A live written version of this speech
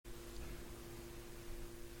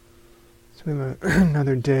So we have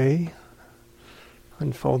another day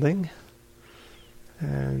unfolding,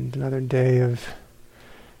 and another day of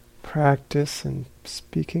practice and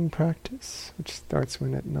speaking practice, which starts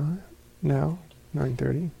when at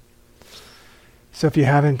 9:30. So if you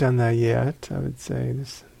haven't done that yet, I would say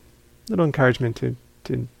this little encouragement to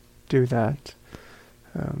do that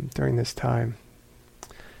during this time.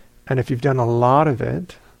 And if you've done a lot of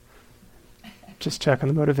it, just check on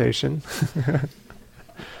the motivation.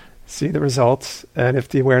 See the results, and if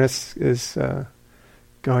the awareness is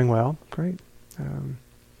going well, great.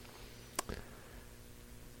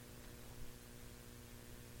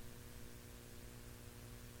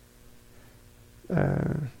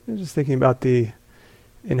 Just thinking about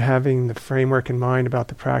in having the framework in mind about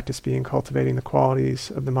the practice being cultivating the qualities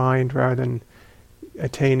of the mind rather than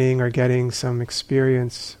attaining or getting some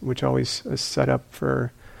experience, which always is set up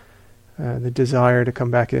for the desire to come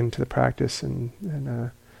back into the practice and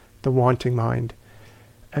the wanting mind.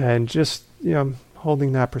 And just,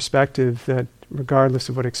 holding that perspective that regardless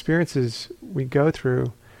of what experiences we go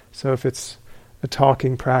through, so if it's a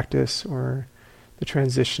talking practice or the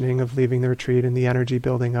transitioning of leaving the retreat and the energy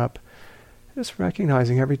building up, just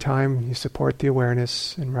recognizing every time you support the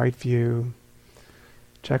awareness in right view,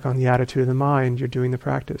 check on the attitude of the mind, you're doing the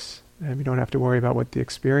practice. And you don't have to worry about what the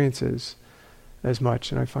experience is as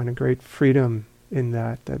much. And I find a great freedom in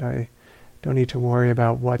that I don't need to worry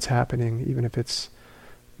about what's happening, even if it's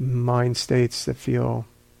mind states that feel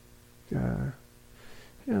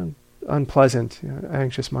unpleasant,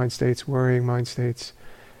 anxious mind states, worrying mind states.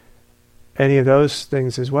 Any of those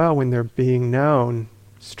things as well, when they're being known,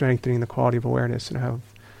 strengthening the quality of awareness. And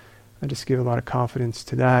I just give a lot of confidence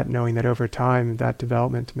to that, knowing that over time that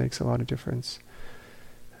development makes a lot of difference.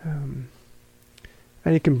 And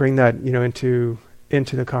you can bring that, into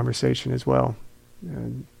the conversation as well,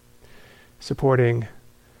 supporting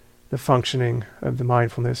the functioning of the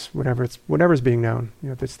mindfulness, whatever's being known.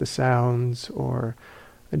 If it's the sounds or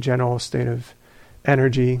a general state of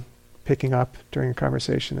energy picking up during a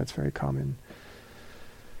conversation, that's very common.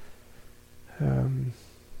 And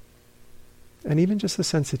even just the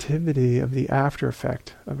sensitivity of the after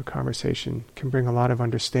effect of a conversation can bring a lot of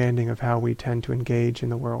understanding of how we tend to engage in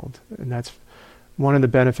the world. And that's one of the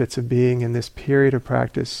benefits of being in this period of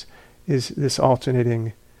practice, is this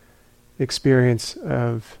alternating experience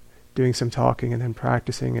of doing some talking and then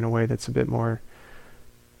practicing in a way that's a bit more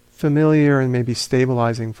familiar and maybe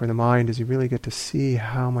stabilizing for the mind, as you really get to see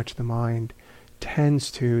how much the mind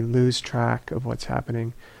tends to lose track of what's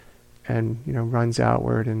happening and runs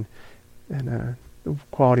outward, and the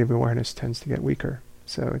quality of awareness tends to get weaker.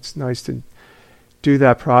 So it's nice to do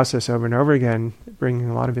that process over and over again, bringing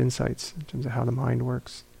a lot of insights in terms of how the mind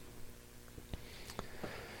works.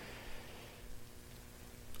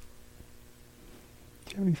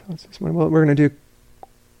 Do you have any thoughts this morning? Well, we're going to do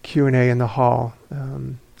Q&A in the hall,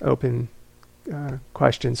 open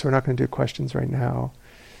questions. So we're not going to do questions right now.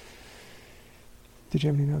 Did you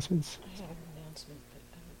have any announcements? I have an announcement, but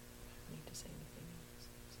I don't need to say anything else.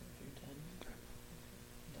 So if you're done.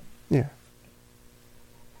 Yeah.